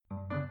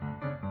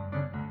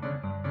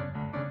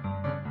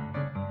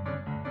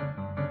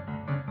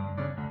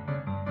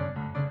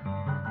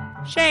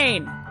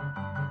Shane,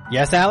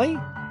 Yes, Allie?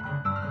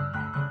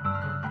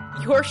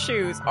 your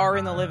shoes are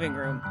in the living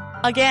room.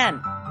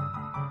 Again.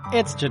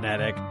 It's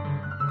genetic.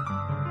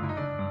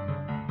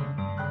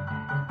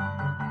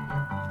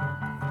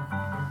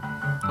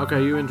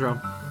 Okay, you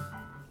intro.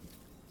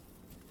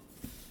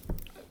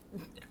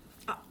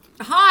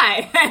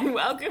 Hi, and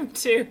welcome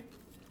to...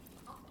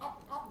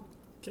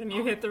 Can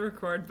you hit the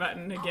record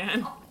button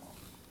again?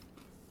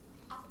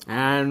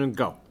 And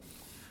go.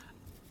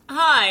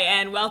 Hi,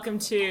 and welcome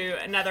to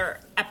another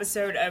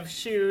episode of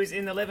Shoes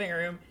in the Living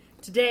Room.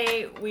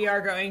 Today, we are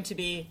going to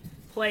be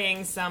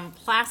playing some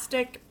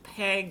plastic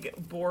peg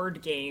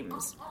board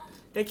games.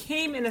 They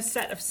came in a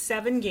set of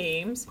 7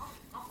 games.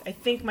 I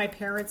think my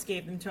parents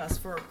gave them to us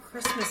for a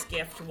Christmas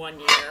gift one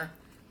year.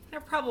 They're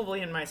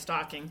probably in my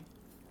stocking.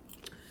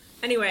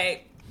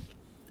 Anyway,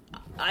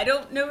 I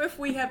don't know if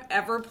we have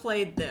ever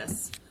played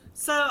this,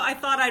 so I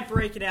thought I'd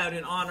break it out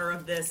in honor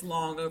of this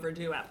long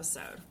overdue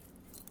episode.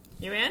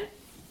 You in?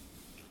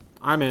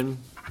 I'm in.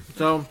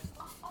 So,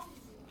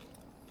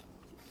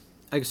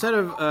 a set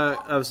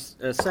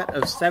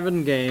of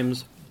 7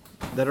 games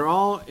that are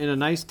all in a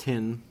nice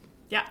tin,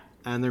 Yeah.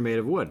 and they're made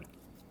of wood.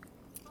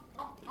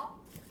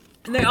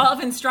 And they all have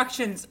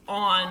instructions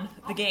on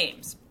the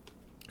games.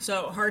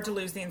 So, hard to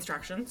lose the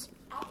instructions.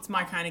 It's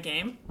my kind of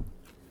game.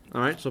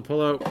 All right, so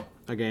pull out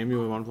a game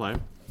you want to play.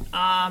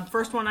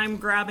 First one I'm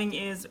grabbing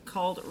is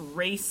called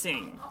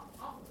Racing.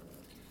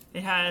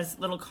 It has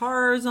little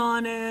cars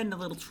on it and a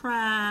little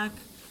track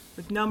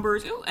with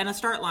numbers. Ooh, and a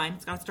start line.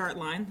 It's got a start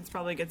line. That's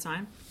probably a good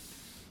sign.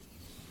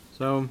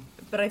 So,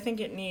 But I think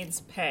it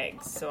needs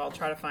pegs, so I'll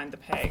try to find the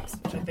pegs,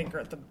 which I think are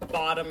at the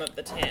bottom of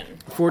the tin.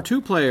 for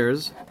 2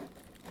 players,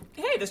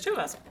 Hey, there's 2 of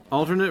us.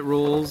 alternate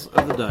rolls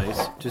of the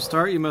dice. To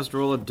start, you must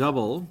roll a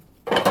double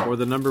or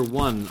the number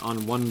 1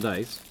 on 1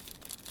 dice.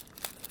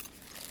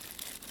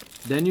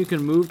 Then you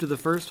can move to the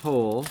first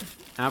hole.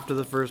 After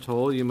the first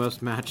hole, you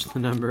must match the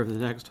number of the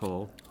next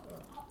hole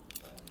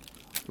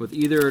with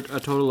either a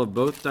total of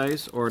both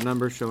dice or a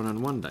number shown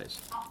on 1 dice.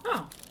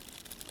 Oh.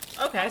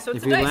 Okay, so it's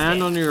If a you dice land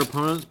game. on your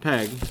opponent's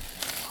peg,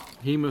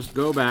 he must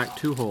go back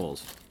 2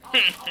 holes.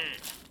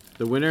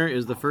 The winner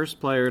is the first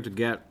player to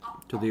get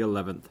to the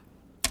 11th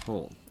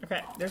hole.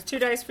 Okay, there's 2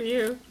 dice for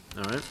you.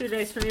 All right. 2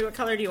 dice for me. What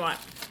color do you want?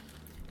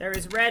 There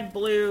is red,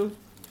 blue,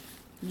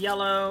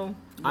 yellow,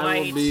 white, I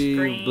will be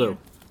green. blue.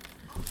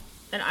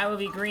 And I will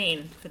be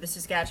green for the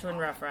Saskatchewan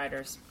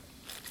Roughriders.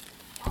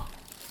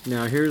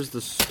 Now here's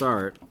the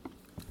start.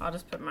 I'll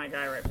just put my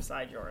guy right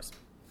beside yours.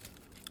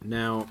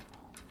 Now,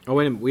 oh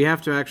wait a minute. We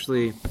have to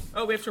actually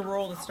Oh, we have to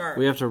roll to start.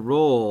 we have to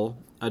roll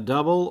a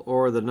double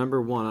or the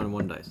number 1 on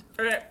 1 dice.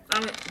 Okay,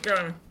 I'm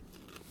going.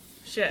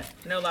 Shit,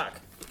 no luck.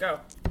 Go.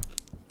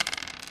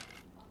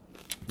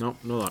 No,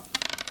 no luck.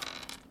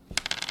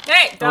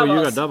 Hey, Oh, doubles.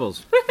 you got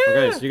doubles.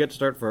 Okay, so you get to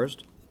start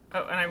first.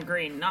 Oh, and I'm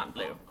green, not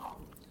blue.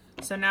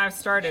 So now I've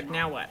started.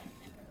 Now what?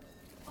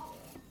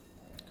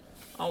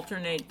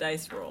 Alternate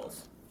dice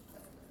rolls.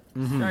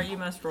 Start, you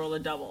must roll a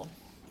double.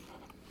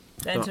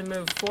 Then So- to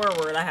move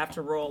forward, I have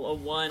to roll a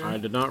 1. I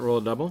did not roll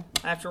a double.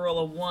 I have to roll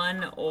a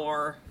 1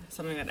 or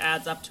something that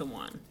adds up to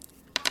 1.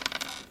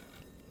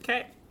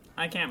 Okay,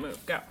 I can't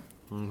move. Go.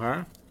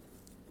 Okay.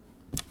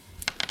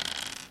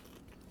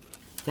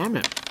 Damn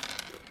it.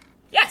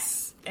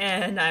 Yes!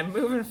 And I'm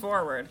moving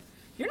forward.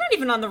 You're not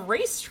even on the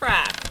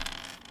racetrack.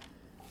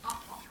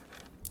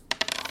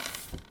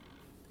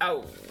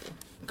 Oh.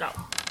 Go.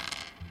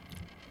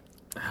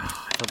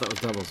 I thought that was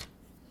doubles.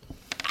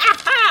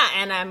 Aha!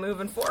 And I'm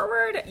moving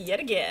forward yet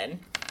again.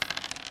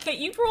 Okay,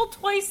 you rolled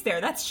twice there.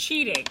 That's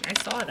cheating. I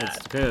saw It's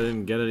that. okay, I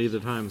didn't get it either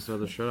time, so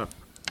just shut up.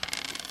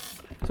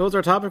 So what's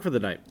our topic for the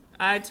night?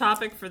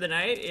 Topic for the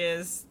night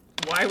is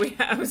why we...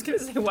 I was going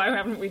to say, why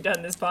haven't we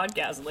done this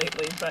podcast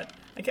lately? But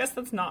I guess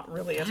that's not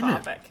really a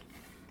topic.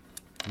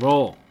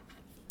 Roll.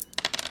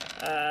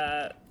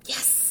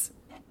 Yes!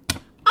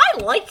 I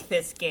like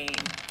this game.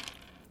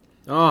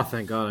 Oh,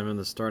 thank God I'm in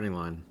the starting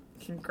line.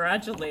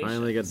 Congratulations.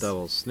 Finally get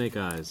doubles. Snake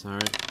eyes,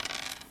 alright.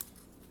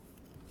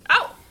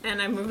 Oh!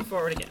 And I'm moving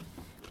forward again.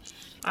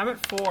 I'm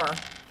at 4.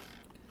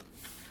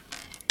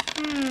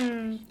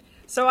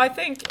 So I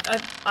think...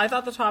 I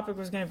thought the topic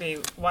was going to be,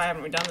 why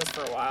haven't we done this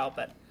for a while?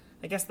 But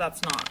I guess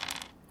that's not.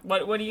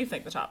 What do you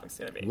think the topic's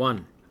going to be?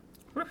 1.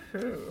 Woohoo.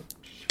 We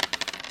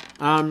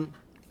I'm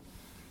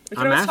can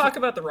always asking- talk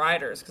about the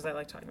riders, because I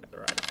like talking about the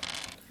riders.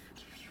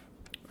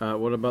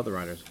 What about the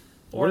Riders?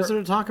 Or- What is there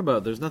to talk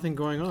about? There's nothing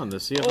going on. The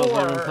CFL's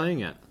not even Or- playing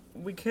yet.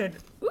 We could...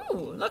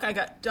 Ooh, look, I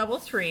got double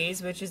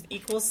 3s, which is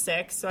equals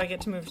 6, so I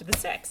get to move to the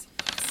 6.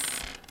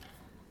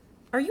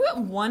 Are you at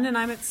 1 and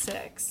I'm at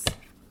 6?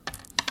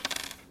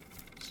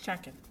 Just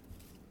checking.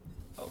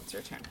 Oh, it's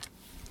your turn.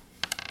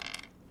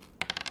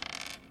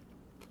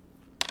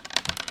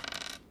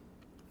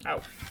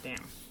 Oh, damn.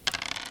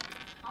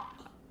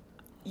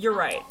 You're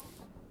right.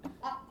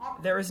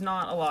 There is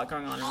not a lot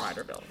going on in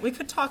Riderville. We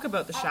could talk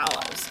about the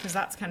Shallows, because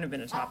that's kind of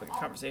been a topic of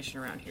conversation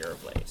around here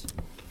of late.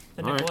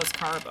 The All right. Nicholas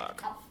Carr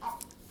book.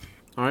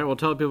 All right, well,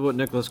 tell people what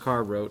Nicholas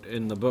Carr wrote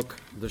in the book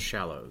The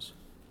Shallows.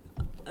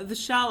 The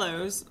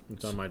Shallows,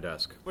 It's on my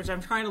desk. which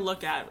I'm trying to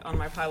look at on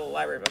my pile of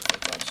library books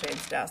that's on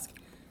Shane's desk,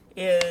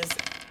 is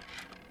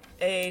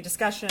a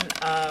discussion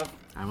of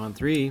I'm on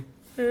 3.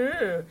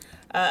 a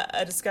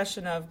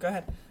discussion of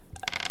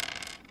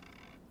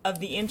of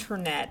the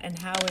internet and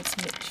how it's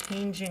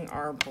changing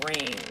our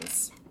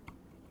brains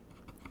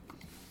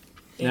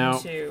Now-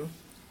 into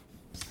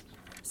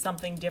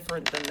something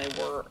different than they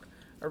were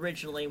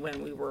originally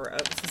when we were a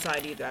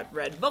society that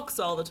read books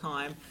all the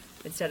time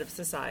instead of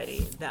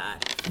society that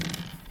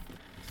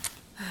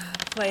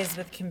plays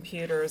with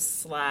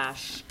computers /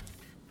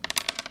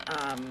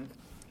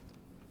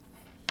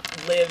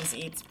 lives,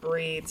 eats,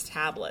 breathes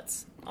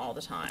tablets all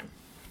the time.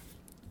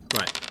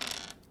 Right.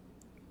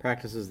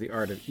 Practices the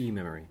art of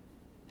e-memory.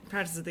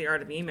 Practices the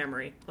art of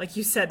e-memory. Like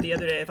you said the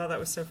other day, I thought that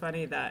was so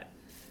funny that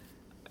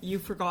you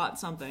forgot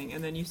something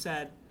and then you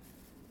said,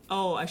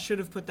 oh, I should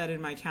have put that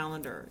in my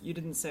calendar. You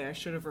didn't say I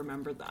should have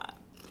remembered that.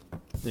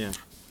 Yeah.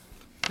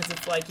 Because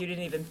it's like you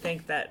didn't even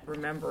think that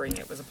remembering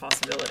it was a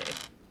possibility.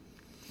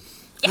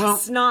 Well-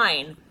 Yes,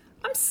 9.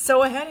 I'm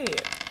so ahead of you,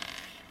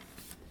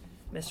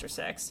 Mr.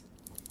 6.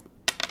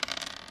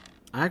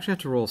 I actually have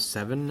to roll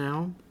 7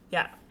 now.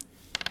 Yeah.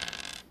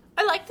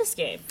 I like this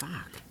game,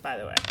 Fuck. by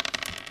the way.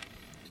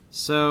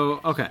 So,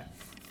 okay.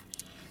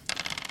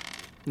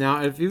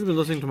 Now, if you've been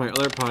listening to my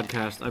other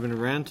podcast, I've been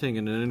ranting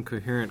in an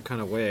incoherent kind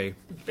of way.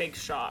 Big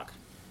shock.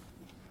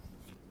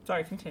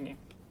 Sorry, continue.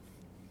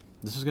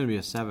 This is going to be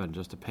a 7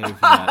 just to pay for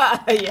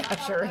that. Yeah,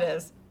 sure it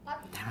is.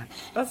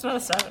 That's not a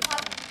 7.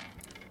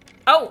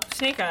 Oh,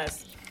 Snake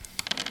Eyes.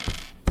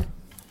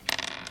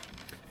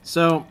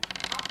 So,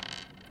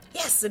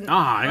 Yes. And,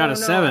 I got a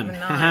 7. I'm a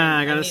 9. Haha,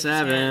 I got a need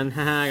 7. 10.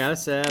 Haha, I got a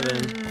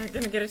 7. I'm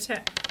gonna get a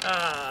 10.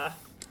 How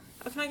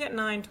can I get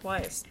 9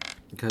 twice?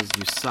 Because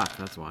you suck,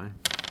 that's why.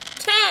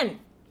 10!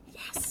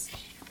 Yes.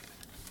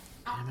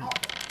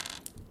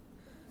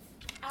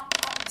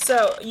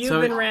 So,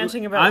 you've been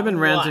ranting about I've been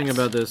ranting what?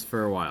 about this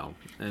for a while.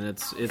 And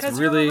it's 'Cause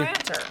really... you're a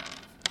ranter.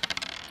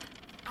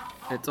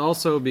 It's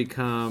also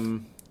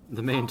become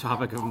the main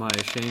topic of my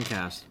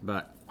Shanecast,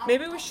 but...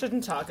 Maybe we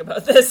shouldn't talk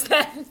about this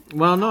then.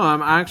 Well, no,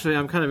 I'm kind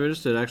of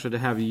interested actually to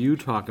have you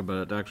talk about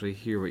it, to actually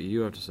hear what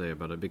you have to say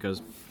about it,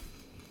 because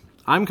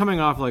I'm coming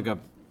off like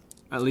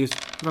at least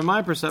from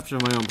my perception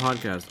of my own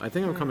podcast, I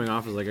think I'm coming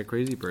off as like a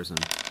crazy person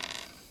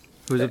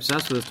who's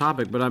obsessed with this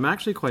topic, but I'm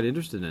actually quite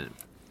interested in it.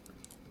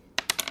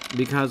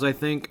 Because I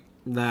think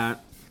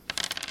that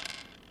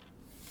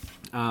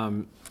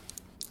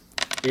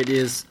it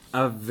is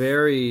a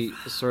very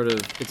sort of,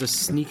 it's a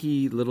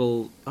sneaky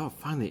little,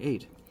 finally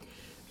 8.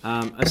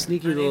 A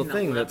sneaky little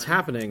thing 11. that's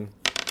happening.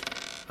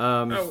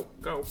 Oh,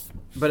 go.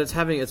 But it's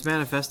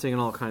manifesting in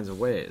all kinds of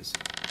ways.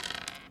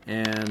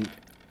 And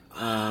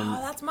Oh,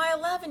 that's my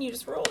 11. You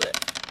just rolled it.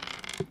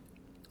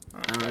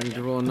 I need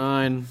to roll a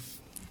 9.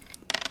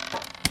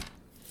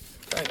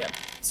 Very good.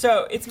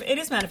 So it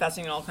is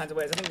manifesting in all kinds of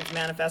ways. I think it's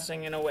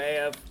manifesting in a way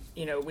of,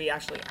 we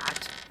actually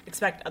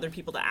expect other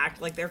people to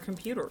act like they're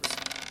computers.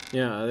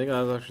 Yeah, I think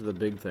that's actually the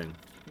big thing.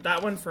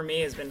 That one for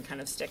me has been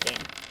kind of sticking.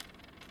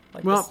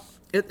 Like Well,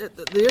 this.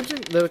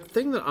 the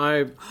thing that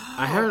I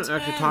haven't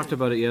actually 10. talked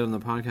about it yet on the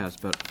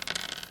podcast, but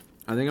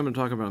I think I'm going to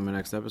talk about it in my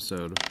next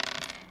episode.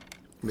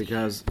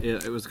 Because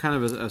it was kind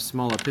of a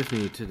small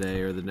epiphany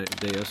today, or the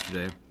day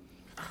yesterday,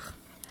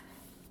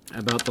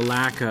 about the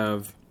lack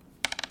of...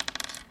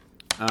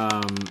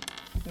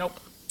 Nope.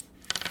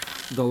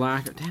 The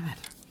lack of... Damn it.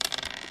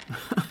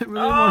 I really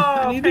Oh,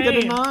 I need to get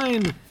a pain.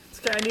 9. It's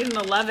okay, I need an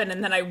 11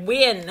 and then I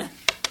win.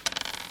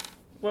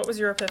 What was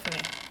your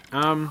epiphany?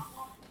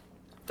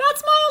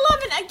 That's my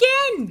 11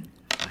 again!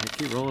 I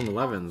keep rolling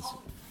 11s.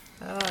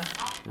 I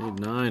need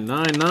 9.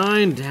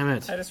 9, damn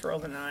it. I just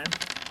rolled a 9.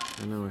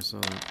 I know, I saw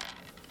that.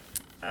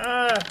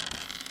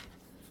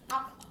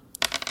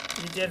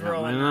 You did Got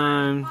roll my a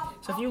 9. 9.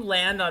 So if you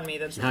land on me,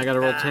 then I gotta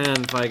roll bad.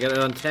 10. If I get it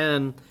on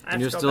 10, have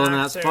and you're to go still in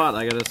back that to- spot,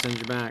 I gotta send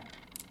you back.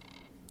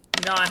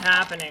 Not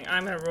happening.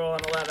 I'm gonna roll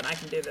an 11. I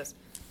can do this.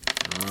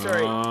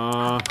 Sorry.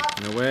 No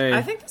way.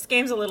 I think this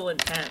game's a little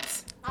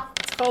intense.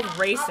 It's called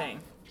racing.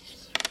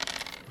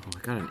 Oh, I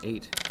got an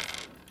 8.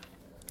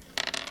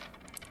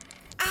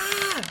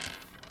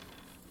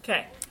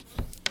 Okay.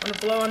 I'm gonna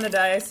blow on the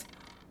dice.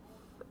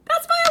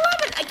 That's my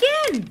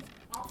 11 again!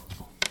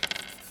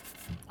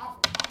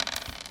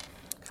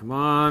 Come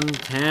on,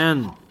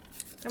 10.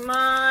 Come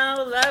on,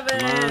 11.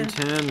 Come on,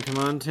 10. Come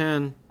on,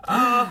 10.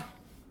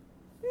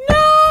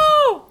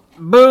 No!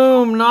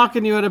 Boom!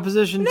 Knocking you out of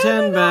position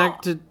 10 no.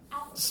 back to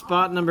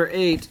spot number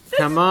 8.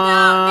 Come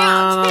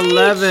now on, take,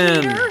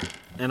 11. cheater.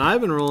 And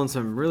I've been rolling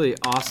some really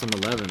awesome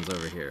 11s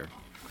over here.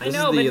 I This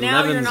know, is the but now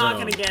 11 you're not zone.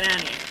 gonna get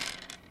any.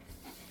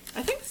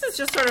 I think this is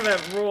just sort of a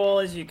roll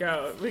as you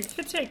go. We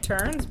could take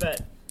turns,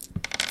 but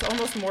it's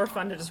almost more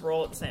fun to just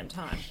roll at the same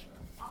time.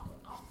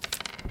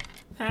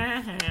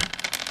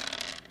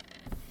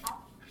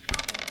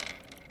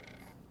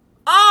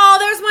 Oh,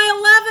 there's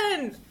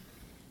my 11!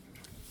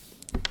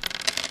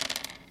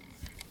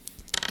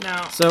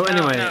 No. So no,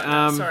 anyway,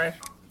 no, sorry.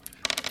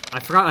 I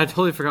forgot. I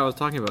totally forgot what I was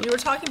talking about. You were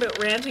talking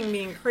about ranting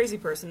being a crazy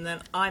person,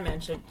 then I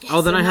mentioned. Yes,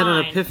 Oh, then I had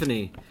an 9.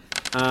 epiphany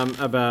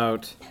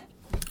about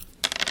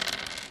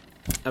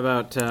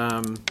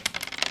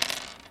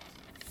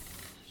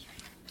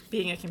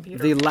being a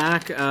computer. the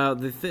lack.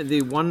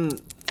 The one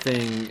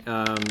thing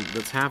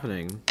that's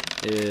happening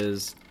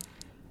is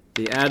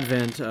the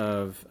advent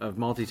of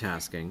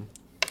multitasking,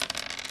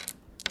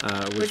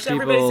 which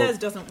people, everybody says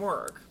doesn't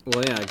work.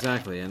 Well, yeah,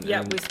 exactly, and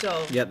Yet we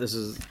still. Yet this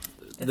is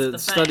the the thing.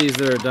 studies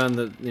that are done.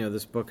 That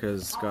this book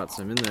has got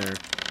some in there.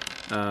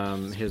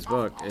 His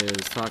book is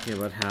talking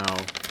about how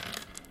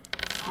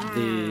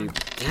the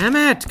damn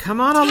it, come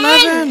on,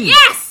 11,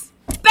 Yes!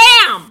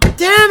 Bam!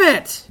 damn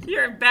it,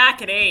 You're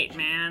back at 8,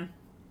 man.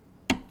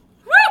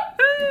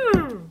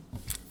 Woohoo!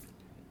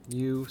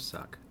 you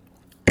suck.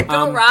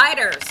 Go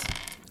Riders!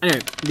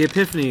 Anyway, the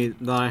epiphany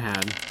that I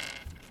had.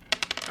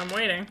 I'm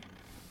waiting.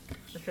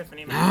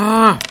 Epiphany, man.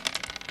 Ah,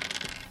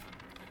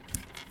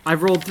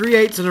 I've rolled 3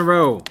 8s in a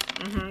row.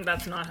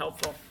 That's not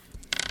helpful.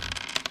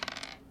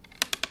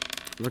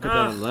 Look at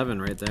that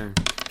 11 right there.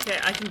 Okay,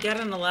 I can get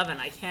an 11.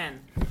 I can.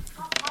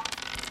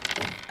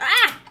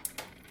 Ah!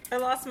 I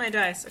lost my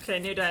dice. Okay,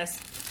 new dice.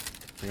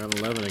 I got an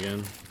 11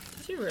 again.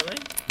 Did you really?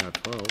 Got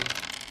 12.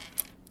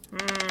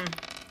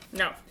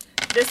 No.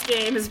 This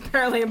game is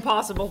apparently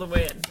impossible to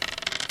win.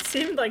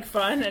 Seemed like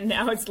fun, and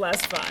now it's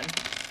less fun.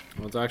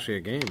 Well, it's actually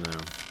a game now.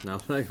 Now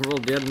that I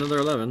rolled yet another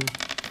 11.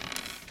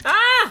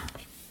 Ah!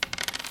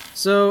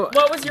 So,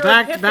 What was your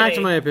back epiphany?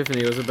 to my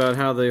epiphany. It was about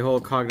how the whole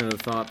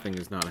cognitive thought thing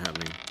is not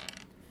happening.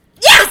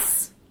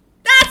 Yes!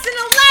 That's an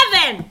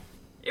 11!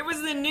 It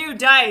was the new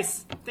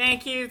dice.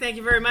 Thank you. Thank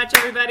you very much,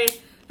 everybody.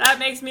 That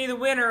makes me the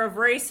winner of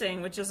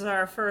racing, which is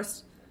our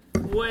first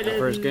wooden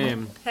First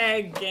game.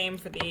 peg game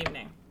for the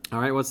evening. All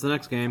right, what's the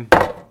next game?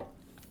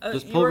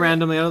 Just You pull were-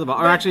 randomly out of the box.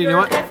 Or but actually, you know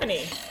your what?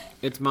 Epiphany.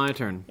 It's my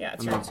turn. Yeah,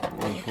 it's I'm your gonna- turn. I'm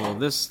gonna pull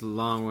this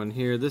long one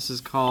here. This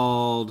is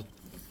called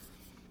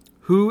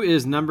Who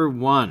is Number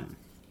 1?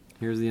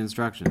 Here's the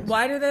instructions.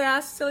 Why do they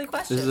ask silly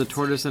questions? This is a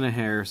tortoise and a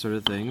hare sort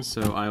of thing,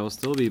 so I will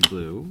still be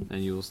blue,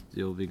 and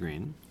you'll be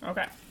green.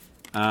 Okay.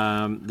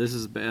 This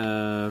is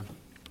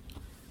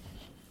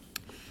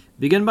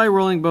begin by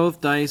rolling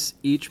both dice.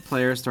 Each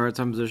player starts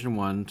on position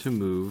 1 to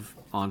move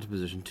on to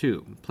position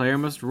 2. Player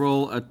must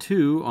roll a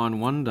 2 on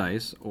one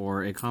dice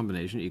or a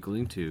combination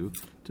equaling 2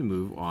 to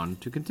move on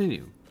to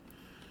continue.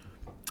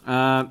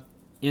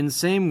 In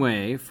same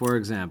way, for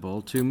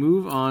example, to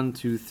move on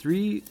to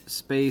 3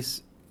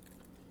 space,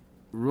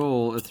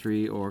 roll a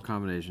 3 or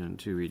combination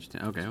to reach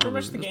 10. Okay, Pretty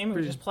much the game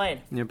we just played.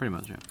 Yeah, pretty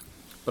much, yeah.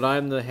 But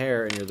I'm the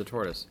hare and you're the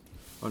tortoise.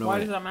 Oh, no, Why wait.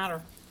 does that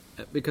matter?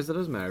 Because it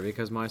doesn't matter,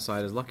 because my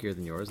side is luckier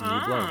than yours and you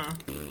Ah.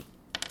 blow.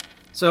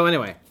 So,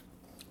 anyway.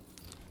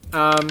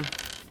 Look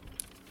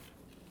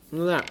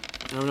at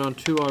that. I'm on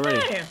 2 already.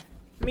 Hey,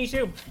 me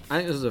too. I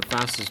think this is a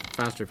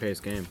faster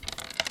paced game.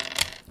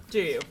 Do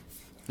you?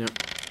 Yep.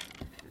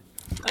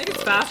 I think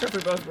it's faster if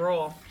we both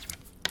roll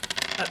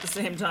at the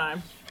same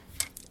time.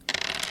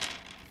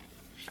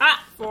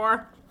 Ah,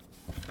 4.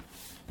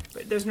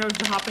 But there's no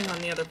hopping on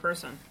the other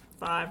person.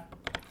 5.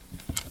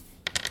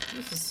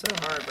 This is so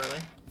hard, really.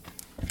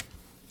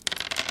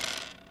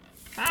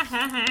 Ha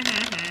ha ha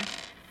ha ha.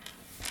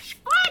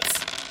 What?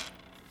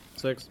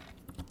 6.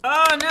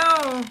 Oh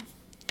no!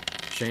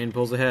 Shane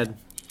pulls ahead.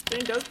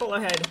 Jane does pull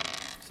ahead.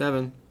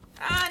 7.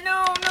 Ah,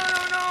 no, no,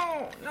 no,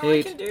 no! No,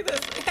 8. I can do this.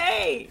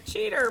 Hey,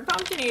 cheater,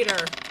 pumpkin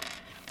eater.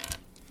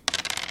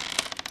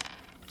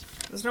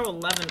 There's no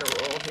 11 to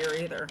roll here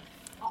either.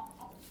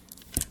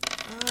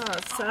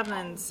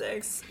 7,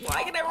 6.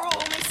 Why can I roll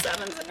only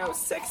 7s and no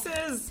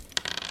 6s?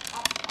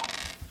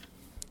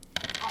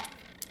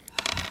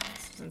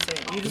 This is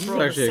insane. You This just is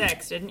rolled a actually-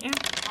 6, didn't you?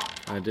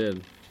 I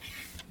did.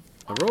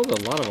 I rolled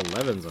a lot of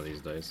 11s on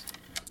these dice.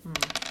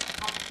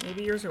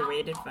 Maybe yours are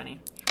weighted funny.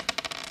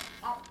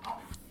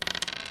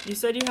 You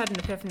said you had an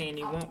epiphany and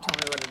you won't tell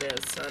me what it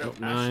is, so I don't Nope,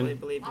 9. actually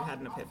believe you had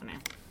an epiphany.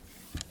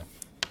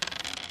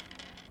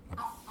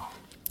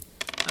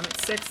 I'm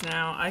at 6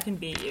 now. I can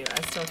beat you.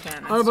 I still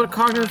can. Oh, about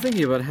cognitive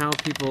thinking, about how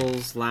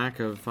people's lack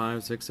of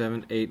 5, 6,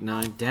 7, 8,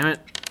 9. Damn it.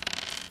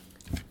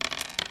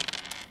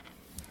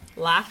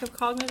 Lack of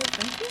cognitive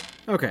thinking?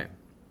 Okay.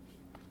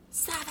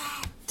 7.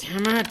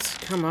 Damn it.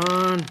 Come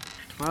on.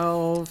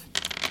 12.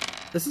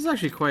 This is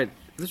actually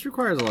this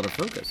requires a lot of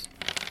focus.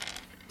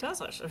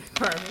 Does actually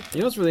require me. You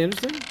know what's really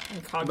interesting? And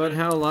About cognitive.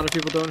 how a lot of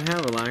people don't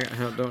have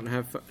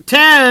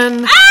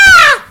 10!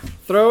 Ah!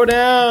 Throw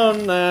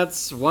down!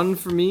 That's 1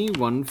 for me,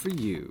 1 for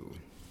you.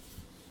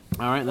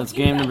 Alright, that's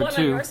game number Keep that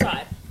 2. one on your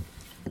side.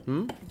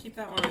 Hmm? Keep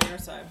that one on your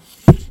side.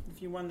 If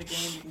you won the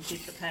game, you can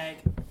keep the peg.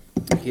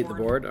 Keep the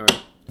board? Alright.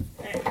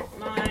 Okay,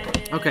 mine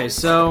is... Okay,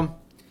 so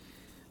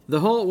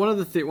one of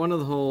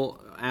the whole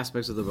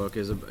aspects of the book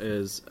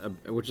is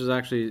which is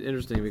actually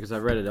interesting because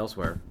I've read it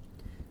elsewhere.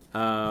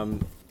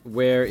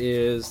 Where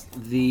is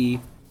the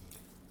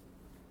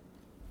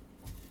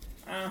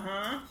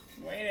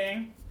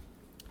Waiting.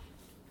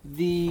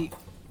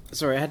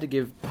 sorry, I had to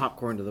give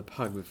popcorn to the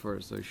pug before,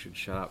 so he should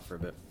shut up for a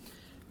bit.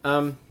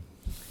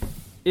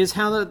 is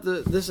how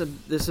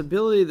this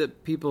ability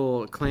that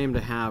people claim to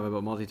have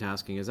about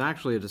multitasking is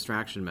actually a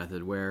distraction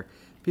method where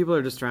people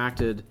are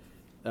distracted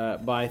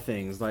by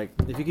things. Like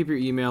if you keep your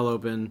email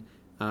open,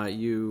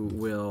 you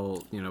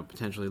will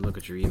potentially look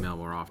at your email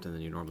more often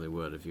than you normally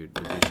would if you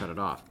shut it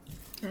off.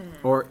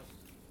 Or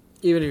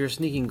even if you're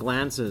sneaking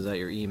glances at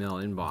your email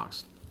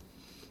inbox.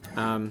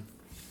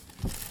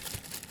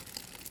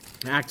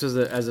 Acts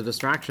as a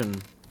distraction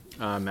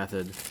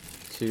method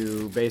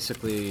to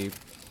basically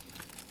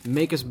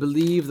make us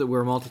believe that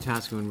we're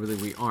multitasking when really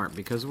we aren't,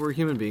 because we're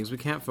human beings. We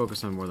can't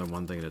focus on more than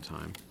one thing at a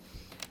time.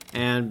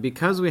 And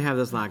because we have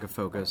this lack of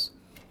focus,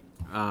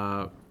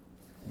 that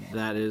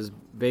is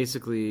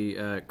basically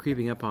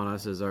creeping up on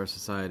us as our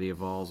society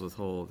evolves with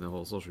the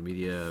whole social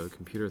media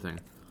computer thing.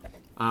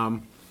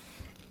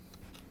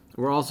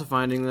 We're also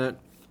finding that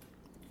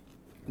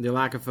the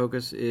lack of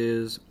focus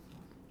is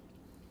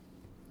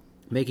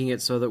making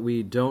it so that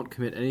we don't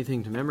commit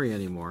anything to memory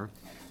anymore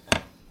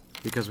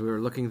because we were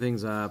looking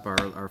things up,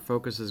 our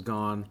focus is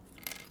gone.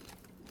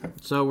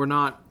 So we're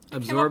not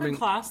absorbing... Came up in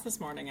class this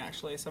morning,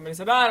 actually. Somebody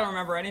said, I don't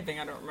remember anything.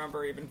 I don't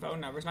remember even phone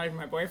numbers, not even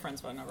my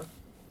boyfriend's phone number.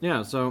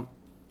 Yeah, so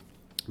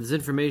this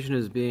information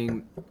is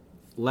being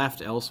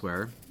left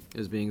elsewhere,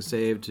 is being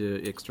saved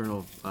to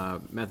external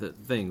method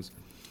things,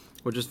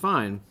 which is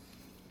fine.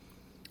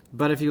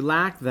 But if you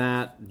lack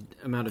that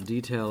amount of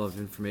detail of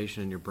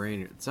information in your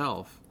brain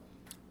itself,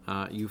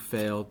 you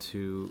fail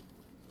to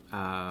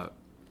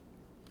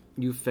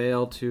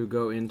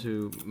go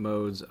into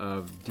modes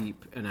of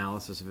deep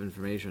analysis of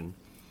information,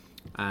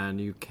 and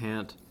you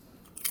can't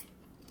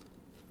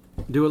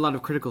do a lot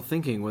of critical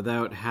thinking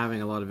without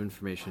having a lot of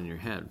information in your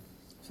head.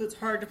 So it's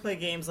hard to play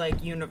games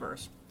like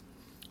Universe.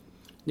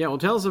 Yeah, well,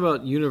 tell us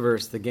about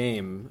Universe, the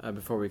game,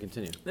 before we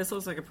continue. This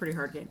looks like a pretty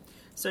hard game.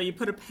 So you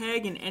put a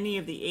peg in any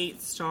of the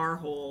 8 star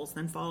holes,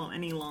 then follow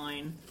any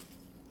line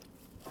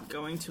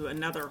going to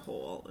another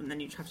hole, and then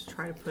you have to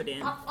try to put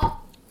in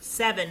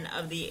 7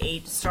 of the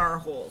 8 star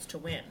holes to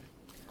win.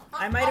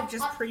 I might have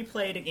just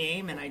pre-played a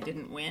game and I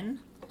didn't win,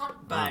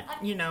 but,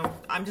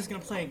 I'm just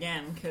going to play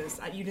again because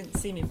you didn't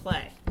see me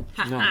play.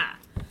 Ha ha!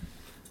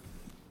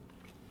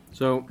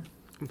 So,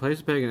 place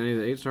a peg in any of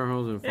the 8 star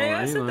holes and follow Yeah,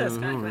 I any said line. this,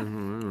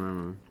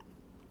 kinda.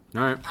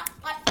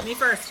 Alright. Me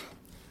first.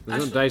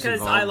 There's no dice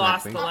Because involved. I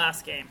lost Maxie. the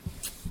last game.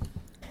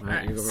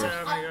 Alright, you go So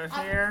first. I'm going to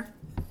go here.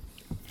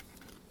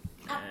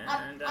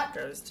 And that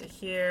goes to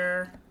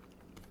here.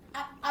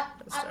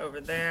 Goes to over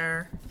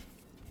there.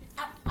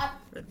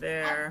 Over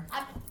there.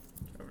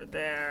 Over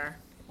there.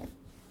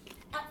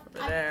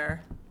 Over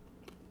there.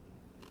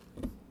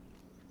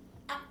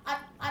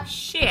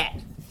 Shit!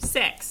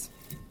 6.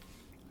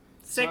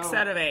 6 So-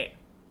 out of 8.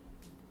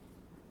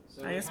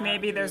 So I we guess have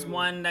maybe there's to-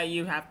 one that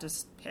you have to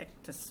pick.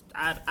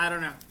 I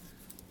don't know.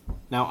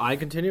 Now I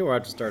continue, or I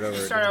have to start over?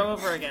 Start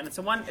over again. This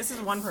is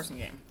a one-person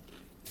game.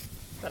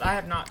 But I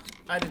did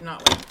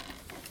not win.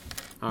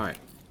 Alright.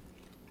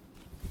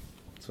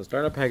 So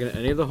start a peg in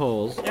any of the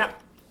holes.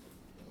 Yep.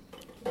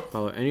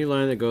 Follow any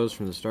line that goes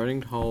from the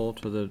starting hole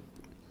to the...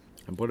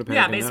 And put a peg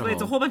Yeah, in that basically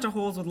it's a hole. whole bunch of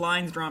holes with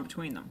lines drawn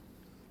between them.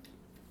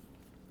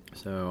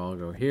 So I'll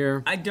go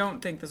here. I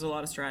don't think there's a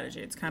lot of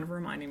strategy. It's kind of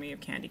reminding me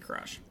of Candy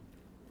Crush.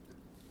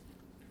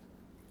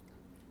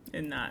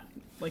 In that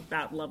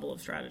level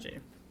of strategy.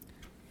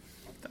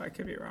 Though I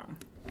could be wrong.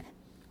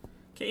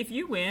 Okay, if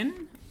you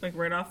win,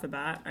 right off the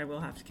bat, I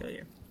will have to kill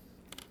you.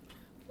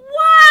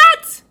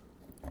 What?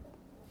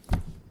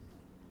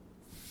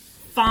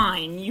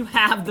 Fine, you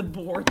have the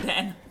board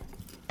then.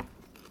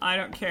 I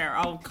don't care.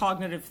 I'll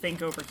cognitive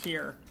think over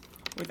here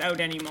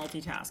without any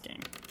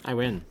multitasking. I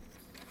win.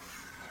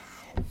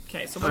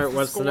 Okay, so Alright,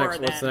 what's the score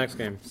then? what's the next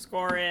game?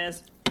 Score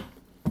is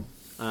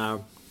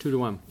 2-1.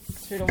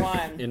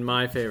 2-1. In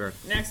my favor.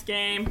 Next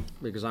game.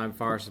 Because I'm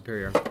far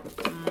superior.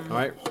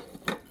 Alright.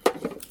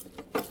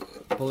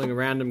 Pulling a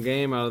random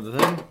game out of the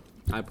thing.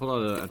 I pull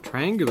out a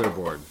triangular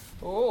board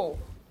Oh.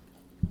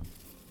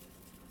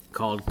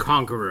 called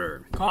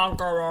Conqueror.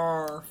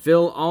 Conqueror.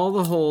 Fill all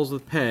the holes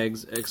with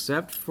pegs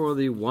except for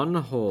one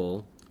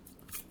hole.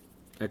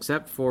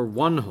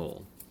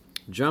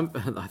 Jump.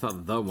 I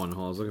thought the one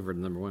hole. I was looking for the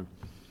number 1.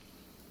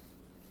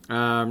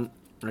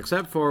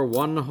 Except for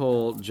one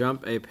hole,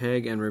 jump a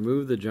peg and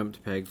remove the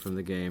jumped peg from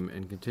the game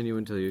and continue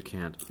until you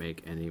can't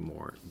make any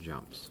more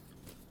jumps.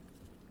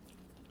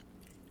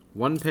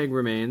 1 peg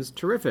remains.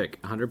 Terrific.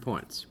 100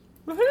 points.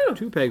 Woohoo!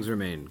 2 pegs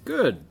remain.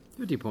 Good.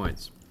 50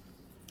 points.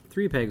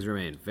 3 pegs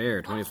remain.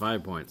 Fair.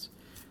 25 points.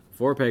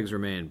 4 pegs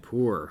remain.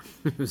 Poor.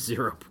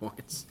 0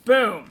 points.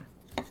 Boom.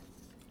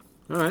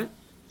 Alright.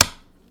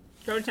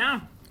 Go to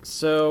town.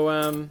 So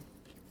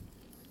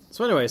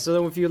anyway,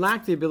 so if you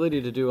lack the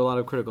ability to do a lot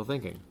of critical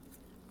thinking,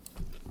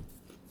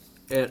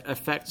 it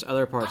affects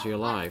other parts of your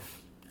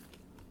life.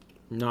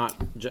 You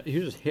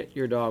just hit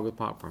your dog with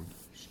popcorn.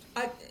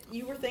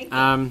 You were thinking.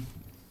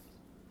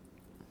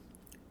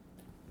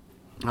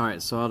 All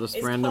right, so I'll just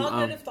Is random.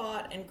 cognitive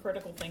thought and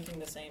critical thinking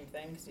the same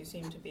thing? Because you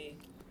seem to be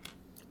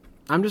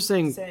I'm just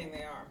saying. saying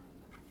they are.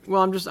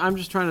 Well, I'm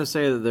just trying to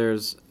say that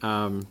there's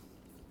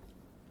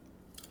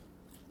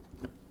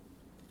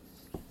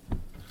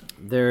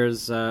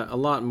there's a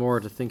lot more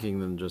to thinking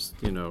than just,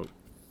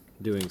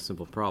 doing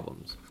simple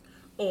problems.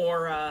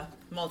 Or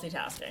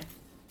multitasking.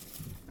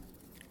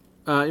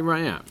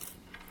 Right, yeah.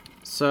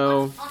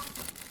 So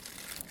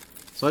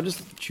I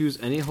just choose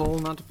any hole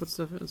not to put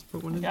stuff in? Let's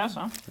put one in? Yeah,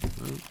 so.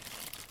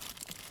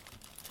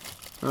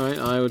 Alright,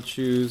 I would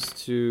choose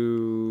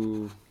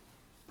to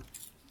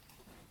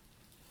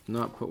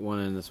not put one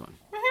in this one.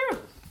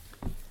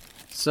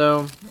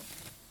 So,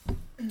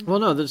 well,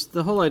 no,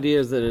 the whole idea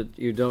is that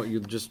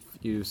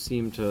you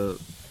seem to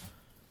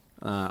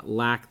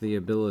lack the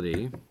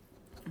ability,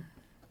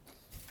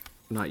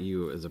 not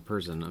you as a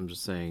person, I'm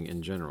just saying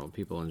in general,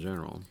 people in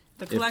general.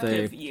 The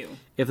collective you.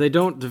 If they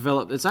don't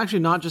develop, it's actually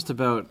not just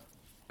about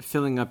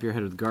filling up your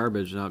head with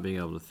garbage and not being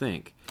able to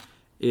think.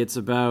 It's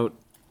about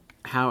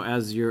how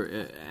as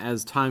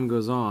time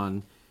goes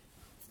on,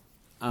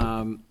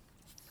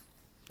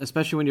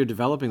 especially when you're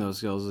developing those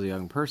skills as a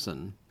young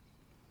person,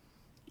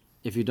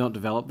 if you don't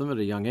develop them at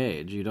a young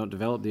age, you don't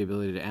develop the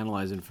ability to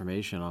analyze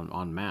information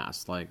en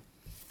masse,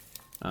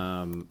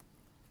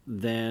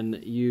 then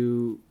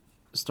you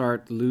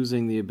start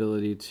losing the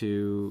ability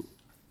to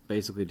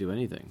basically do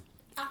anything.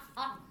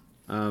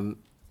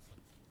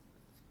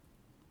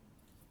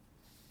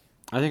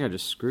 I think I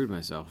just screwed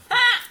myself.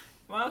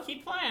 Well,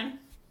 keep playing.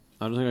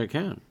 I don't think I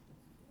can.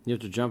 You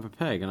have to jump a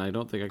peg, and I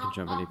don't think I can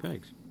jump any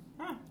pegs.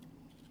 Huh.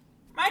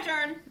 My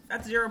turn.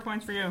 That's 0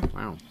 points for you.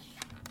 Wow.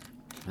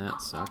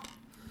 That sucked.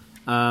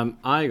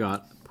 I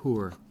got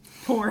poor.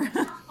 Poor.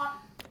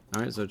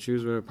 Alright, so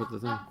choose where to put the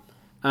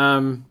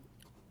thing.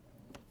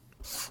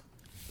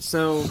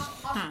 So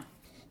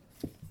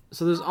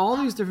there's all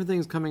these different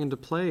things coming into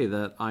play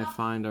that I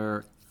find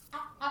are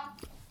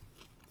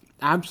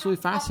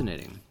absolutely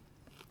fascinating.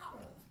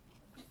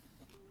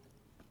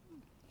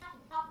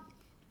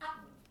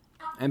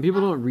 And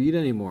people don't read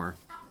anymore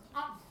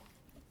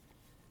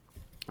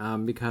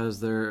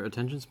because their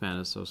attention span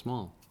is so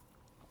small.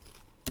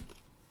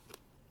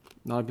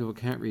 A lot of people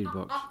can't read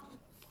books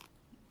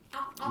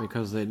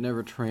because they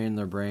never train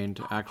their brain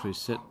to actually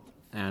sit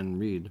and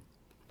read.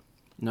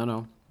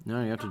 No, you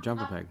have to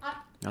jump a peg.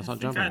 That's not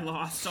jumping. I think I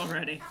lost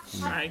already.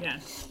 Try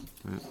again.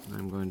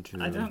 I'm going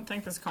to... I don't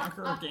think this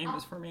Conqueror game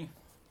is for me.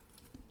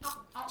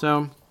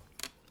 So...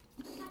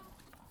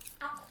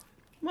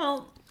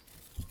 Well,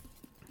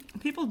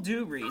 people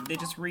do read. They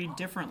just read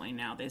differently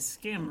now. They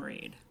skim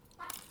read.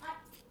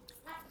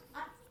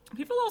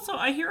 People also...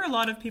 I hear a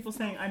lot of people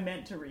saying, I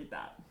meant to read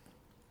that.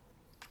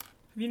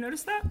 Have you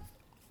noticed that?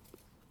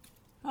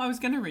 Oh, I was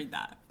going to read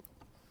that.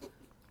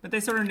 But they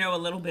sort of know a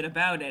little bit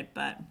about it,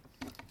 but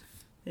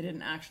they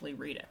didn't actually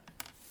read it.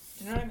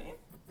 You know what I mean?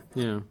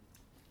 Yeah.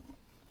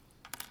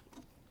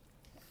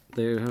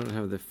 They don't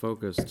have the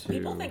focus to...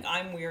 People think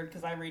I'm weird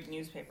because I read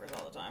newspapers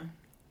all the time.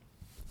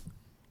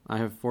 I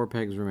have 4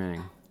 pegs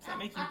remaining. Does that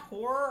make you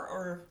poor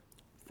or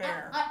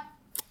fair?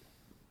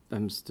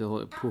 I'm still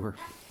at poor.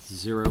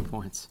 0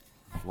 points.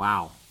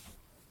 Wow.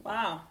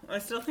 Wow. I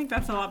still think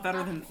that's a lot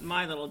better than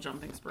my little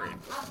jumping spree.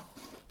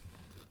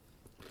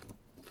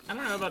 I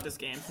don't know about this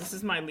game. This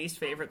is my least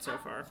favorite so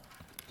far.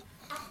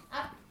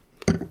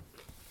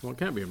 Well, it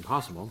can't be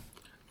impossible.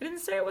 I didn't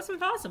say it was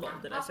impossible.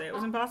 Did I say it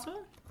was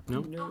impossible?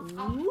 No.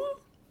 No.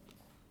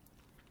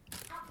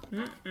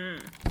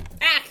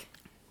 Ack!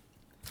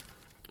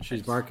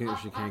 She's barking if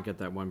she can't get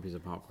that one piece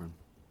of popcorn.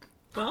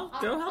 Well,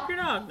 go help your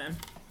dog then.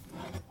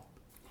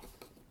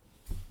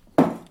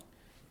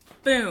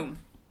 Boom.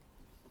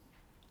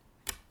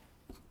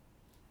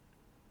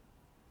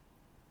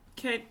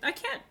 Okay, I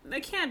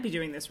can't be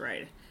doing this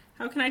right.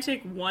 How can I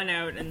take one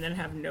out and then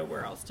have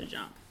nowhere else to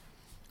jump?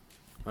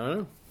 I don't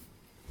know.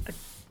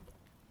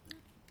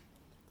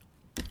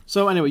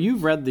 So anyway,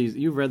 you've read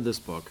this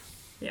book.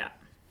 Yeah.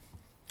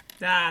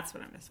 That's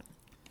what I'm missing.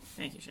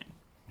 Thank you, Shane.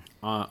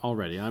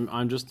 Already.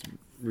 I'm just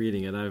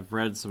reading it. I've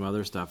read some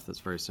other stuff that's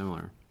very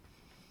similar.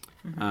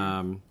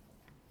 Mm-hmm.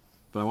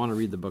 But I want to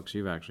read the books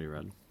you've actually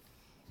read.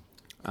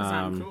 'Cause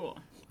I'm cool.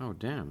 Oh,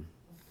 damn.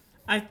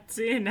 I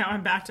see, now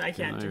I'm back to I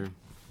can't do.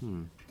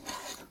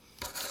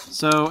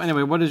 So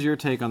anyway, what is your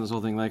take on this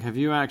whole thing? Like, have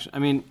you actually... I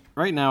mean,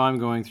 right now I'm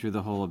going through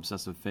the whole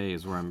obsessive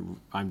phase where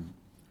I'm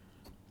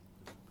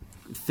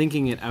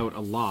thinking it out a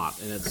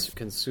lot, and it's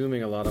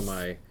consuming a lot of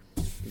my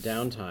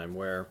downtime,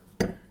 where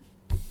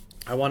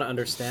I want to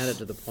understand it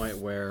to the point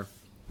where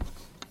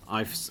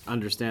I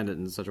understand it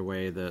in such a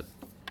way that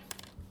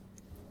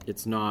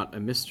it's not a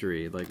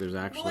mystery. Like, there's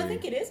actually... Well, I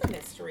think it is a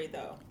mystery,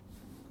 though.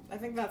 I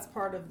think that's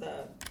part of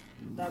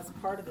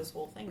this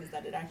whole thing, is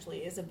that it actually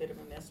is a bit of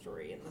a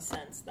mystery in the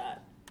sense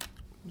that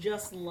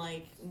just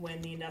like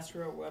when the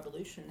Industrial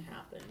Revolution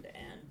happened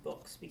and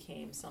books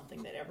became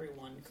something that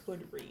everyone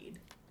could read,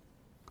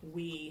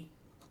 we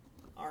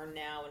are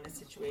now in a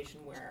situation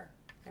where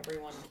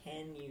everyone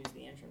can use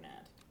the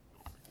internet.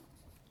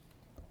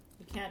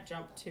 You can't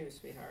jump too,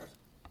 sweetheart.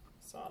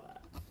 Saw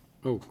that.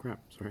 Oh, crap.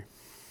 Sorry.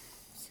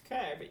 It's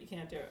okay, but you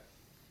can't do it.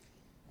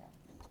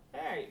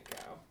 There you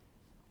go.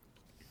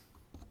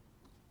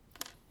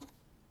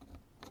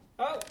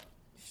 Oh,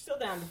 you're still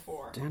down to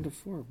 4. Down to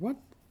 4.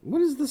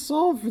 What is the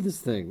solve for this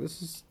thing?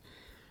 This is...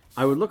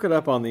 I would look it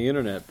up on the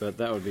internet, but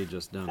that would be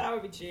just dumb. That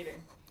would be cheating.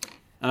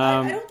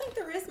 Um, I don't think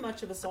there is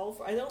much of a solve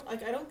for.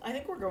 I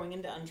think we're going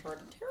into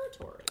uncharted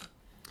territory.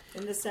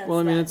 In the sense Well,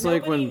 I mean, that it's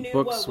like nobody when knew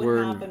books what were-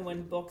 would happen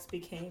when books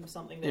became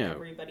something that Yeah.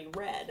 everybody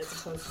read, as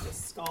opposed to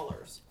just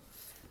scholars.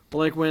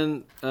 Like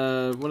when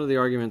one of the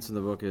arguments in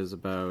the book is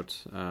about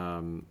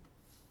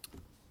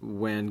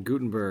when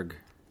Gutenberg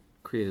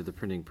created the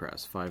printing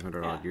press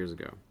 500 odd Yeah. years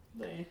ago.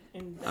 The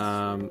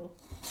industrial.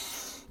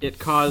 It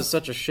caused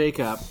such a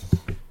shakeup.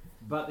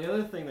 But the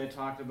other thing they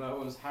talked about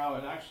was how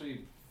it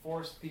actually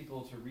forced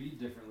people to read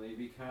differently,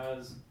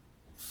 because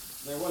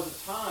there was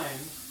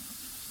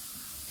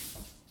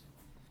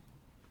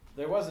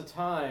a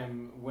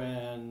time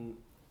when,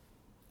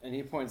 and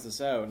he points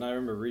this out, and I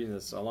remember reading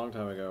this a long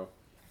time ago,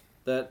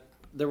 that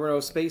there were no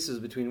spaces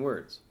between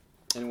words.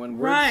 And when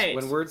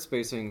word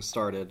spacing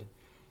started,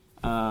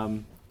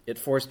 it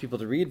forced people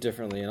to read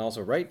differently and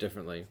also write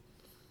differently.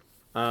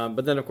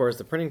 But then, of course,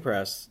 the printing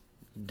press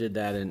did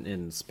that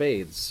in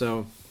spades.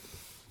 So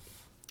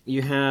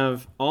you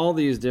have all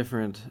these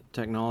different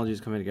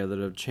technologies coming together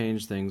that have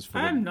changed things for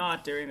I'm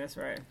not doing this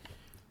right.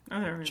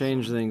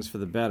 change things for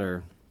the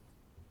better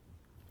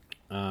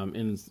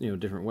in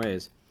different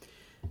ways.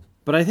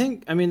 But I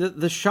think, I mean,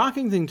 the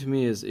shocking thing to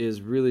me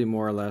is really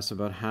more or less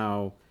about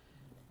how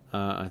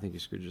I think you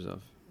screwed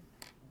yourself.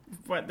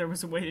 What, there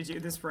was a way to do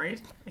this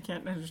right? I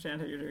can't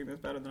understand how you're doing this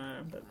better than I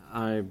am. But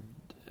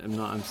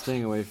I'm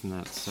staying away from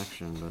that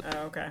section, but oh,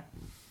 okay.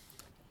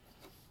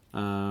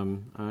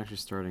 I'm actually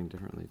starting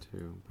differently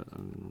too. But I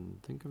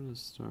think I'm going to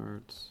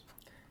start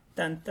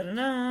Dun, dun, dun,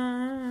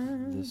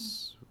 dun.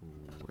 this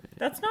way.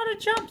 That's not a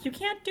jump. You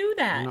can't do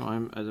that. No,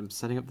 I'm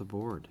setting up the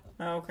board.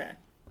 Oh, okay.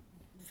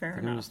 Fair I'm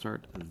going to enough.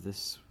 start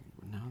this.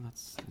 No,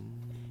 that's.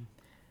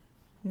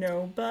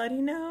 Nobody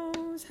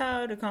knows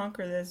how to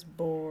conquer this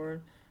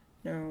board.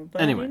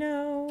 Nobody Anyway.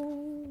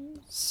 knows.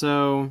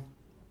 So,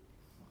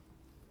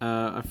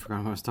 I forgot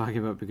what I was talking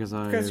about because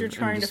You're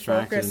trying am to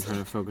distracted focus. and trying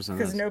to focus on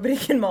Because this. nobody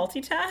can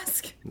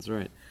multitask. That's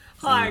right.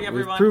 Hi, We've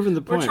everyone. proven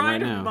the point We're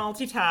trying right to now.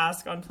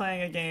 multitask on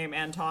playing a game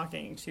and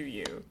talking to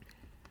you.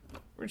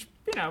 Which,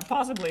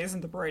 possibly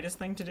isn't the brightest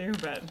thing to do,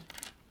 but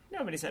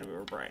nobody said we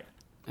were bright.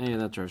 Hey,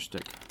 that's our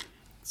shtick.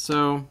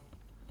 So,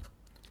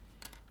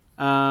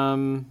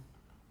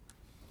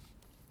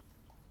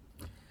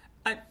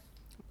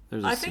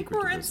 there's a I think secret to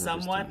we're in this, I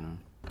just somewhat. don't know.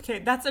 Okay,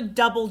 that's a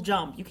double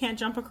jump. You can't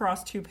jump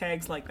across two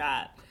pegs like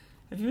that.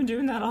 Have you been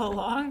doing that all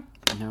along?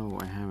 No,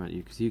 I haven't.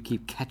 Because you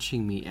keep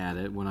catching me at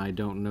it when I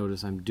don't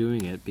notice I'm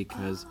doing it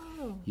because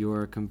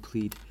you're a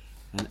complete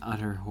and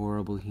utter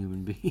horrible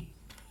human being.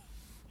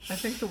 I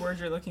think the word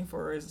you're looking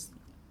for is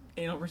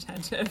anal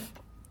retentive.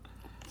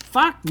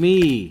 Fuck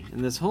me!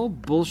 And this whole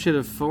bullshit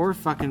of 4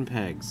 fucking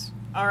pegs.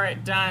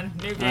 Alright, done.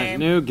 New game.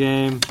 New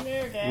game.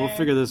 New game. We'll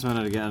figure this one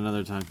out again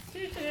another time.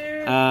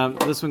 Choo-choo.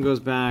 This one goes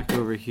back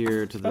over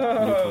here to the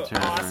neutral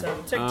territory.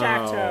 awesome.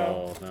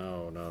 Tic-tac-toe.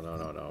 Oh,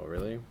 no.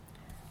 Really?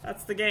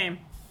 That's the game.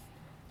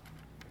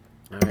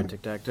 Alright,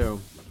 tic-tac-toe.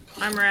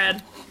 I'm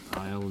red.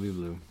 I will be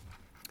blue.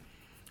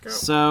 Go.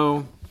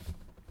 So,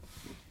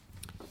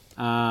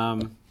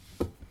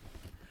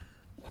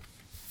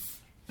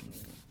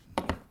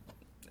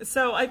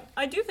 So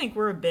I do think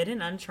we're a bit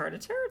in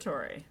uncharted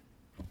territory.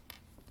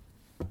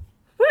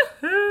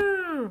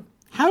 Woohoo!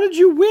 how did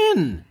you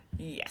win?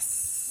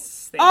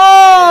 Yes.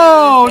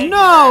 Oh, Thank you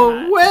no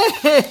very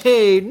much.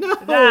 way! No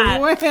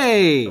That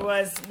way!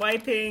 Was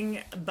wiping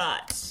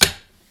butt.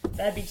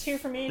 That'd be 2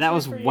 for me. That 2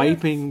 was for you.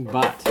 wiping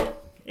butt.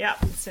 Yep,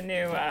 it's a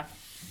new.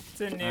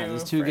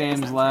 There's 2 phrase.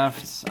 games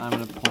left. I'm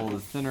going to pull the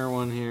thinner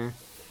one here.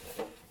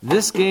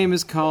 This game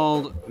is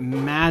called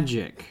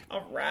Magic.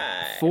 All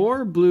right.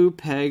 4 blue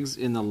pegs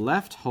in the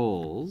left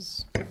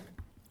holes.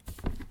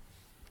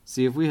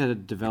 See, if we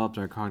had developed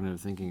our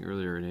cognitive thinking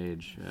earlier in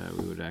age,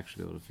 we would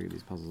actually be able to figure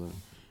these puzzles out.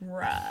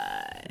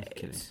 Right.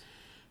 Kidding.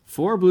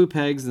 4 blue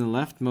pegs in the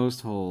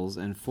leftmost holes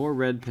and 4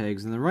 red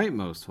pegs in the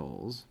rightmost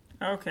holes.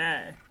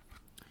 Okay.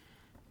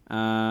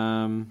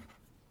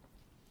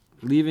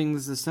 Leaving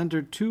the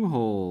center 2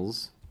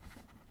 holes.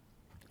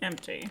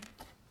 Empty.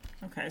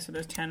 Okay, so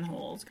there's 10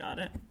 holes. Got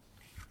it.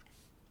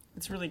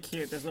 It's really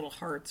cute. There's little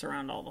hearts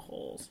around all the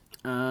holes.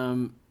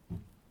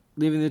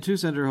 Leaving the 2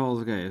 center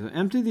holes. Okay, so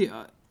empty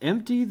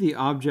the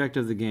object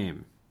of the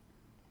game.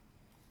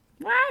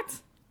 What?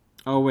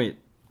 Oh wait,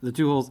 the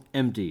 2 holes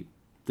empty.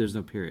 There's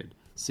no period.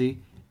 See,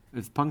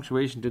 if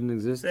punctuation didn't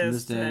exist in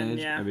this day and age,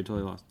 yeah. I'd be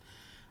totally lost.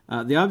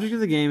 The object of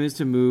the game is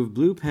to move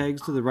blue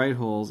pegs to the right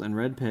holes and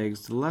red pegs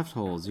to the left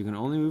holes. You can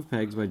only move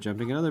pegs by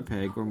jumping another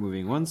peg or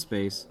moving 1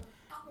 space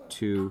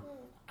to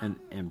an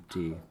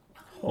empty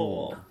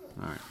hole.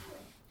 All right.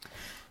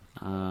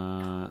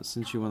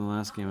 Since you won the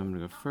last game, I'm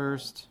going to go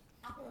first.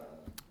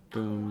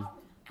 Boom.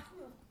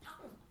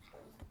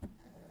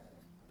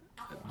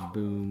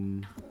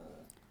 Boom.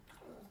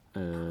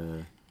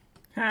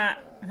 Ha!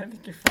 I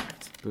think you're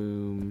fucked.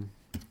 Boom.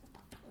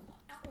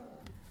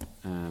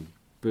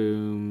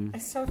 Boom. I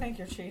so think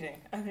you're cheating.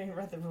 I haven't even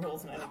read the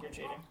rules, and I think you're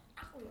cheating.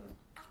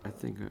 I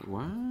think...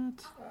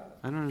 What?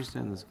 I don't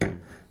understand this game.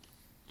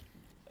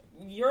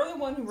 You're the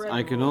one who read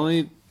I the can rules.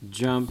 only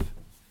jump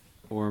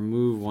or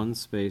move one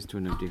space to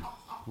an empty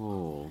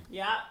hole.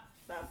 Yeah,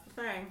 that's the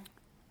thing.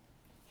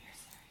 Here,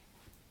 Siri.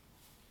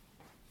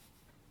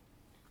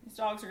 These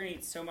dogs are gonna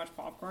eat so much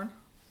popcorn.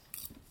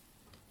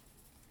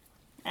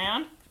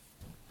 And?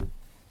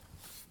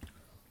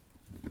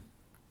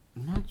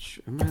 I'm not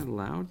sure. Am I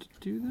allowed to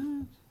do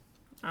that?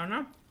 I don't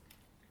know.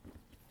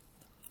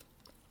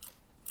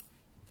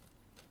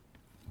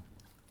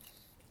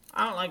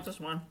 I don't like this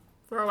one.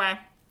 Throw away.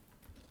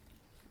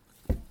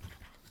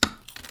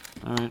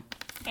 All right.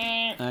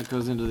 Eh. That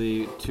goes into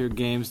the two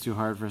games too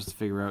hard for us to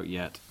figure out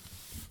yet.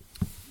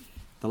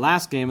 The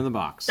last game in the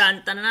box.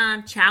 Dun dun dun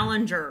dun.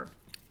 Challenger.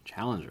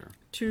 Challenger.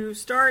 To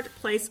start,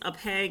 place a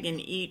peg in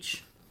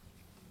each.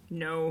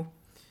 No.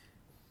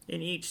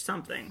 In each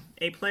something.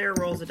 A player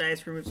rolls a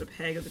dice, removes a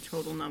peg of the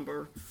total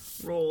number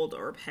rolled,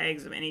 or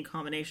pegs of any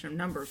combination of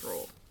numbers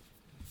rolled.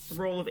 A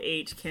roll of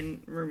 8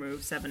 can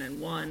remove 7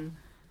 and 1,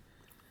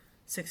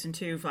 6 and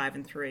 2, 5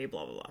 and 3,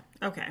 blah blah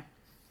blah. Okay.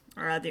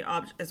 Or add the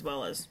object as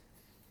well as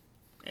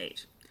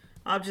 8.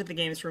 Object of the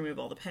game is to remove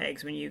all the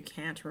pegs. When you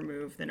can't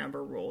remove the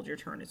number rolled, your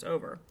turn is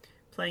over.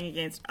 Playing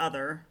against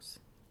others,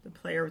 the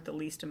player with the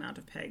least amount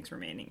of pegs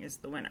remaining is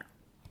the winner.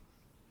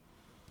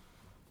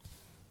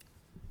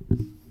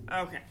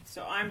 Okay,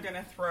 so I'm going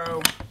to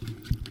throw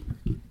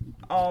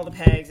all the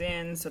pegs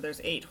in, so there's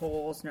 8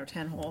 holes, no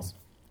 10 holes.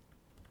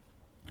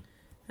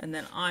 And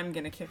then I'm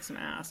going to kick some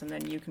ass, and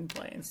then you can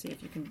play and see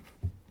if you can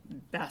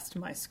best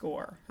my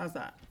score. How's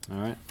that? All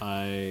right.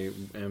 I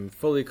am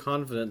fully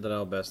confident that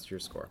I'll best your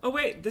score. Oh,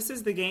 wait, this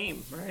is the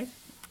game, right?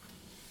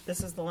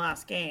 This is the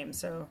last game,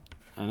 so...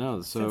 I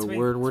know. So since we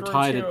we're threw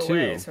tied at 2.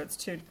 away, so it's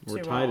 2 We're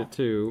tied all. at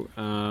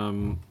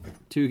 2.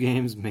 2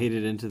 games made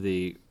it into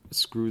the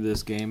screw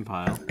this game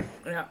pile.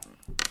 Yeah.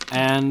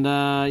 And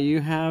you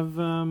have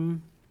Okay,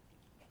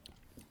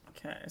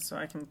 so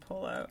I can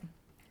pull out...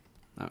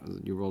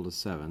 you rolled a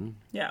 7.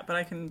 Yeah, but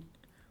I can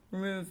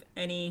remove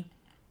any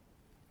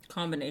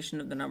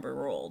combination of the number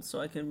rolled, so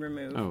I can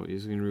remove Oh, you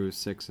can remove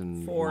 6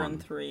 and 4 1.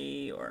 and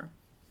 3, or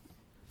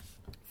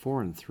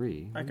 4 and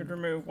 3. I could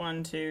remove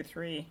 1, 2,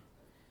 3.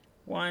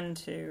 1,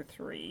 2,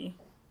 3.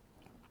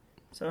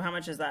 So how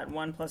much is that?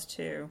 1 plus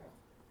 2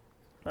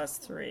 plus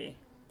 3.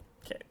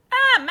 Okay.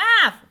 Ah,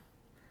 math!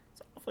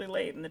 It's awfully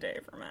late in the day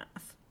for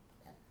math.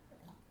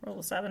 Roll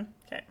a 7.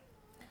 Okay.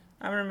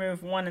 I'm going to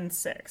remove 1 and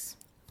 6.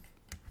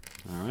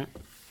 All right.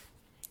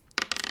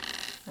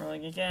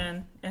 Rolling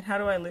again. And how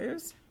do I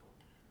lose?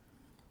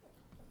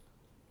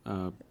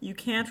 You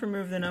can't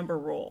remove the number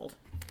rolled.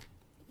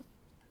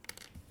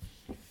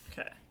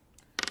 Okay.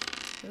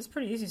 This is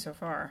pretty easy so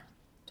far.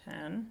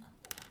 10.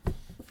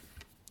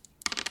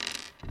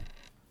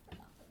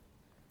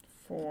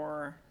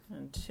 4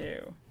 and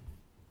 2.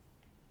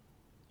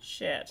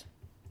 Shit.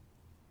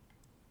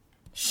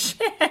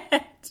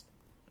 Shit!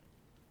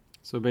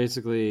 So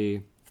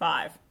basically,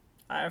 5.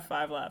 I have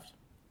 5 left.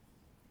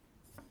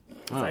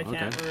 oh, So I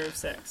can't okay. remove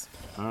 6.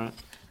 All right.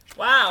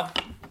 Wow!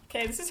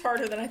 Okay, this is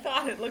harder than I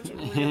thought. It looked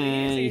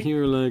really easy. You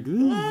were like, this is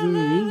so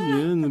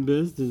easy. I'm the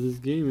best at this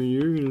game, and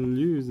you're gonna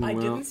lose. And I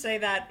well, didn't say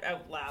that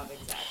out loud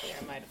exactly.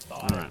 I might have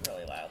thought Alright. it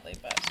really loudly,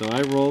 but... So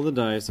I roll the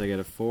dice. I get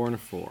a 4 and a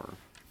 4.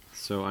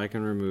 So I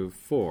can remove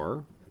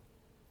 4,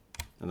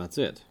 and that's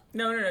it.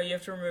 No. You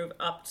have to remove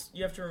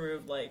you have to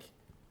remove, like,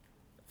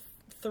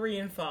 3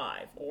 and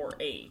 5, or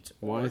 8,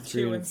 Why or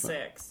 3 2 and and 5?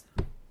 6.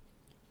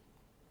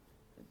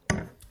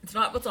 It's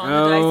not what's on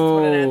the dice, it's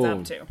what it adds Oh.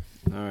 up to.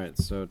 All right.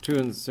 So 2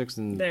 and 6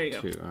 and There you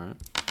go. 2. All right.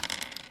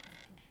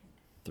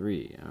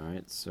 3. All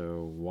right.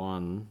 So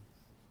 1.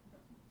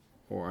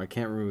 Or I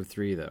can't remove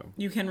 3 though.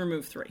 You can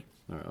remove 3.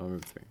 All right. I'll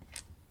remove 3.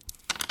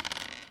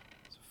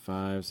 So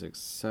 5, 6,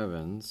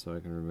 7. So I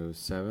can remove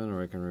 7,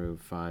 or I can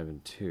remove 5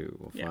 and 2.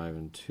 Well, Yeah. 5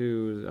 and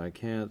 2 I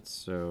can't.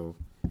 So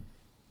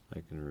I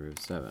can remove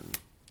 7.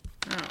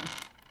 Oh.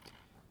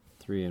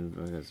 3 and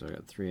okay, so I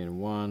got 3 and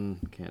 1.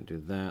 Can't do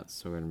that,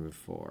 so we're gonna remove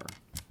 4.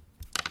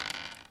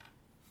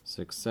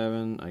 6,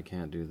 7. I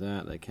can't do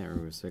that. I can't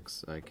remove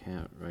 6. I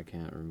can't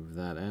remove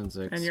that and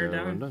 6. And you're so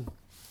done. I'm done.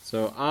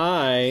 So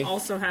I.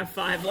 Also have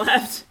 5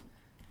 left.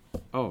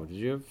 Oh, did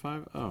you have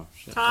 5? Oh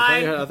shit!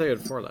 Tied. I thought you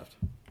had 4 left.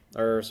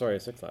 Or sorry,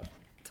 6 left.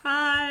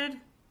 Tied.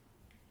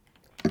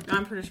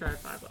 I'm pretty sure I have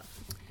 5 left.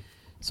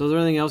 So is there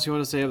anything else you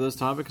want to say about this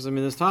topic? Because I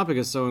mean, this topic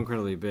is so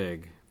incredibly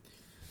big.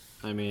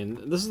 I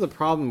mean, this is the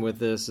problem with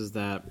this, is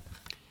that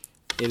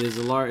it is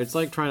it's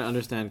like trying to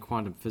understand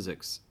quantum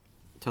physics,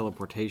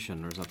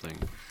 teleportation or something.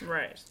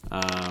 Right.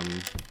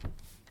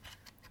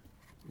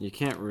 You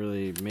can't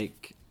really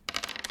make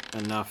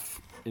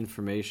enough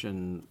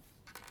information,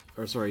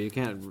 or sorry, you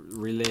can't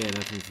relay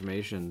enough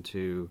information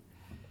to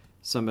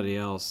somebody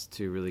else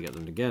to really get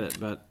them to get it.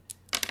 But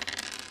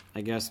I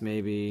guess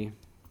maybe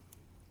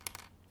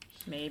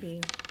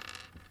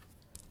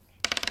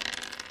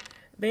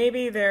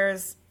Maybe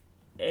there's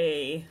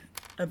a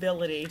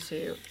ability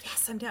to...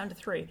 Yes, I'm down to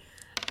 3.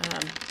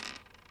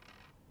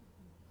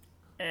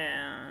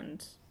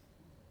 And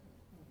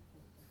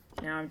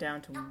now I'm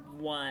down to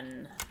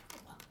 1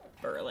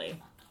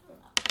 Burley.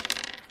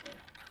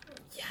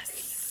 Yes.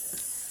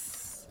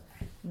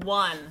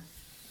 1.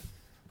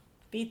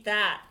 Beat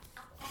that.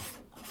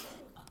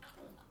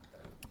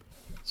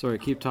 Sorry,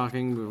 keep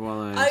talking while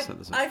I set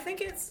this up. I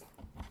think it's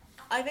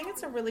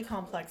a really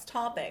complex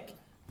topic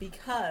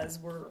because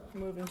we're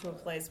moving to a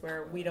place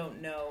where we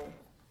don't know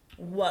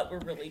what we're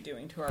really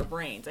doing to our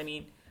brains. I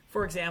mean,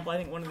 for example, I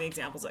think one of the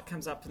examples that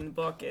comes up in the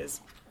book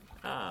is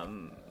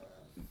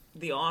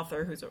the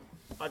author, who's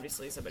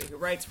obviously somebody who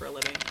writes for a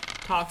living,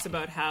 talks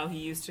about how he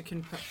used to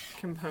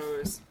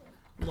compose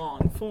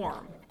long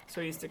form. So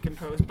he used to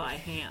compose by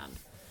hand.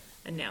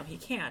 And now he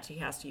can't. He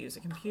has to use a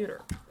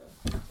computer.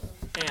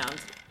 And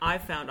I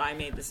found I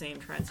made the same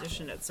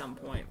transition at some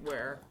point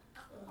where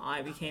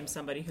I became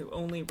somebody who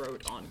only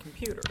wrote on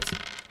computers.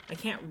 I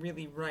can't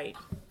really write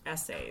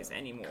essays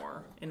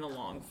anymore in a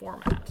long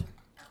format.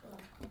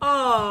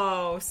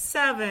 Oh,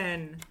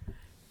 7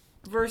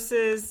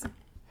 versus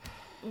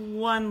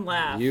 1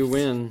 left. You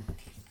win.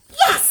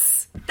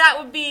 Yes! That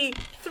would be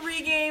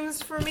 3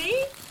 games for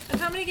me.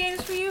 And how many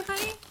games for you,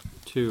 honey?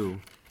 2.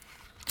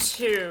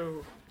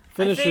 2.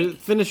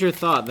 Finish your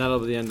thought. That'll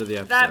be the end of the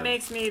episode. That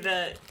makes me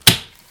the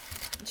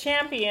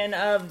champion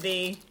of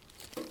the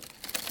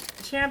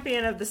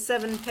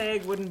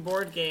 7-peg wooden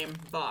board game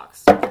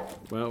box.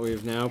 Well,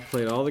 we've now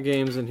played all the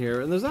games in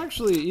here, and there's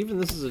actually, even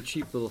this is a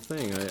cheap little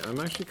thing. I'm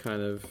actually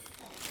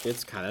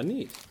it's kind of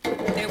neat.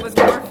 It was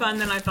more fun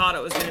than I thought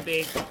it was going to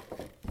be.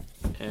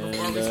 And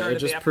we started it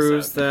just the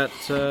proves that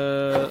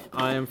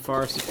I am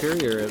far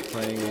superior at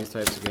playing these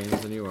types of games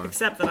than you are.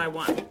 Except that I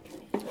won.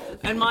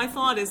 And my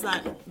thought is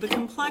that the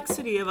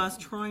complexity of us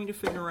trying to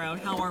figure out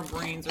how our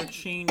brains are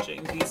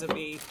changing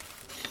vis-a-vis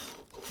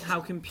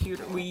how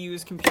we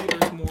use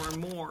computers more and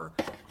more.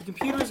 The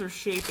computers are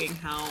shaping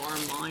how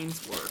our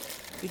minds work.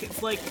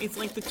 It's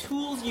like the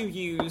tools you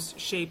use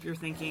shape your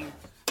thinking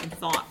and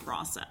thought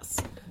process.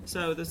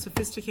 So the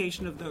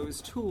sophistication of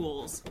those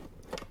tools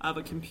of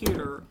a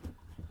computer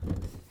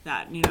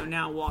that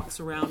now walks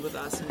around with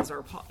us and is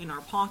in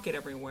our pocket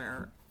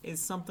everywhere is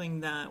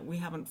something that we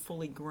haven't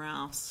fully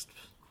grasped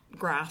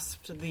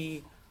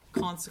the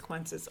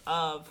consequences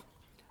of,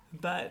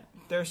 but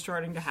they're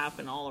starting to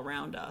happen all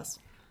around us.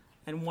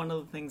 And one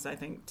of the things I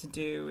think to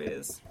do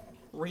is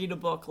read a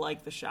book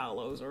like The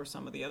Shallows or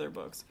some of the other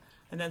books,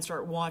 and then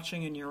start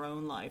watching in your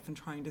own life and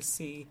trying to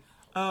see,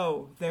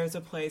 oh, there's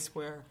a place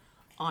where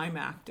I'm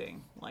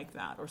acting like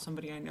that, or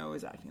somebody I know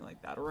is acting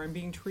like that, or I'm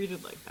being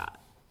treated like that.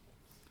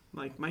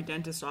 Like, my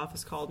dentist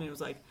office called me and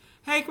was like,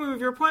 hey, can we move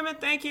your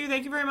appointment? Thank you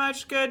very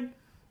much, good.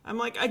 I'm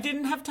like, I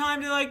didn't have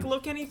time to,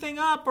 look anything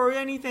up or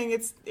anything.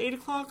 It's 8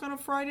 o'clock on a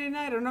Friday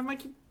night. I don't have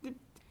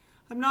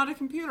I'm not a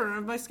computer. I don't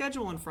have my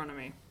schedule in front of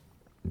me.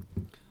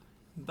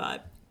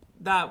 But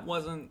that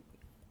wasn't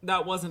an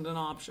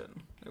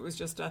option. It was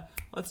just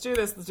let's do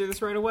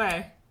this right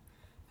away.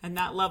 And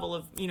that level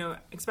of,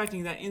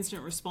 expecting that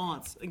instant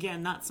response,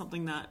 again, that's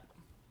something that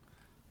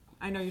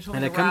I know you told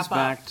me to wrap up. And it comes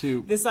back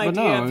to this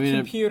idea of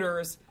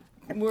computers.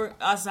 We're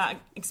not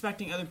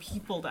expecting other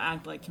people to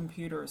act like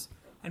computers.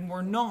 And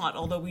we're not,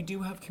 although we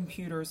do have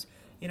computers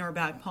in our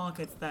back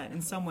pockets that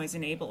in some ways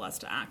enable us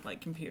to act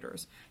like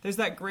computers. There's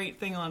that great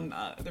thing on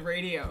the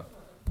radio.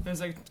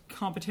 There's a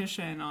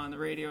competition on the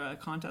radio, a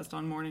contest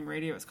on morning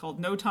radio. It's called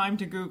No Time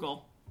to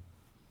Google.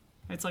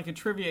 It's like a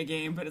trivia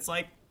game, but it's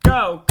like,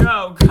 go,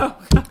 go, go,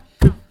 go.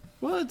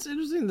 Well, it's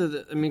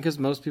interesting because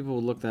most people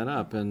will look that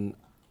up, and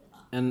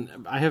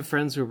I have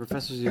friends who are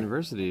professors at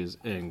universities,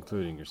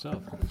 including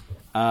yourself,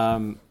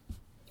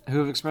 who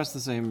have expressed the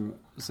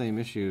same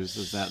issues,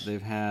 is that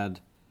they've had.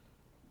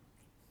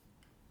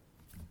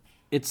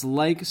 It's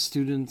like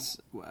students.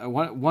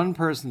 One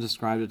person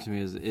described it to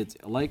me as it's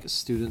like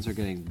students are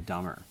getting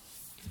dumber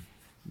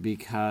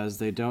because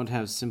they don't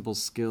have simple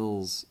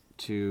skills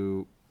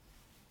to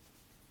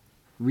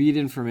read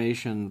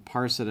information,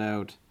 parse it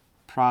out,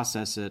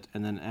 process it,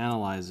 and then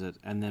analyze it,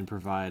 and then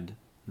provide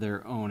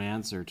their own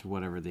answer to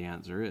whatever the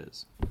answer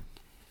is,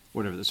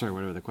 whatever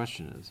the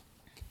question is.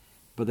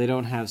 But they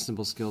don't have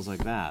simple skills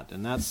like that,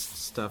 and that's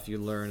stuff you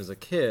learn as a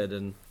kid.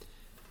 And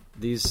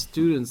these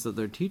students that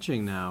they're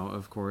teaching now,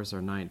 of course,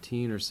 are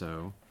 19 or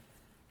so,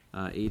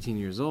 18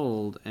 years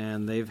old,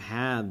 and they've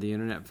had the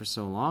internet for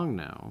so long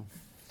now,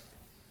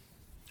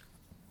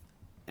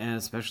 and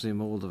especially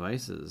mobile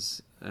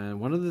devices.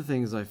 And one of the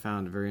things I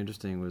found very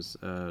interesting was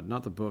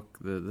not the book,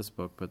 this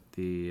book, but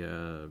the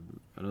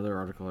another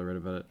article I read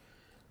about it,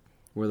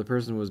 where the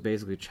person was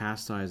basically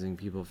chastising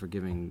people for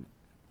giving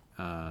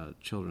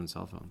children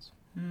cell phones.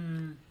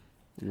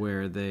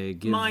 Where they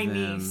give My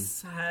them...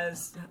 niece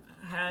has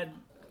had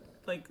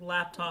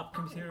laptop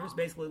computers,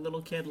 basically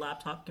little kid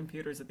laptop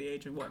computers at the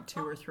age of 2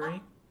 or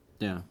 3?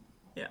 Yeah.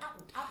 Yeah.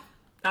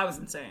 That was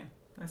insane.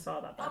 I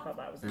saw that. I thought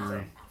that was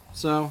insane.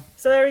 So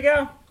there we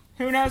go.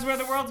 Who knows where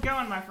the world's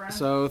going, my friend?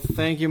 So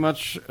thank you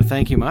much.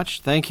 Thank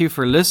you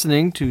for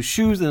listening to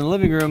Shoes in the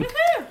Living Room.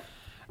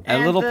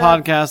 A little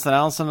podcast that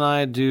Allison and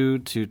I do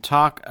to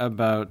talk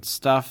about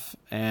stuff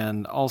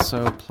and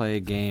also play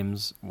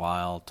games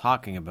while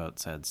talking about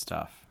said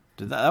stuff.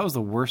 That was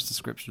the worst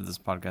description of this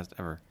podcast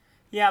ever.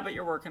 Yeah, but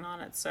you're working on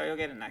it, so you'll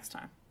get it next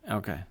time.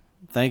 Okay.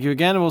 Thank you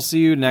again, and we'll see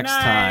you next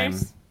time.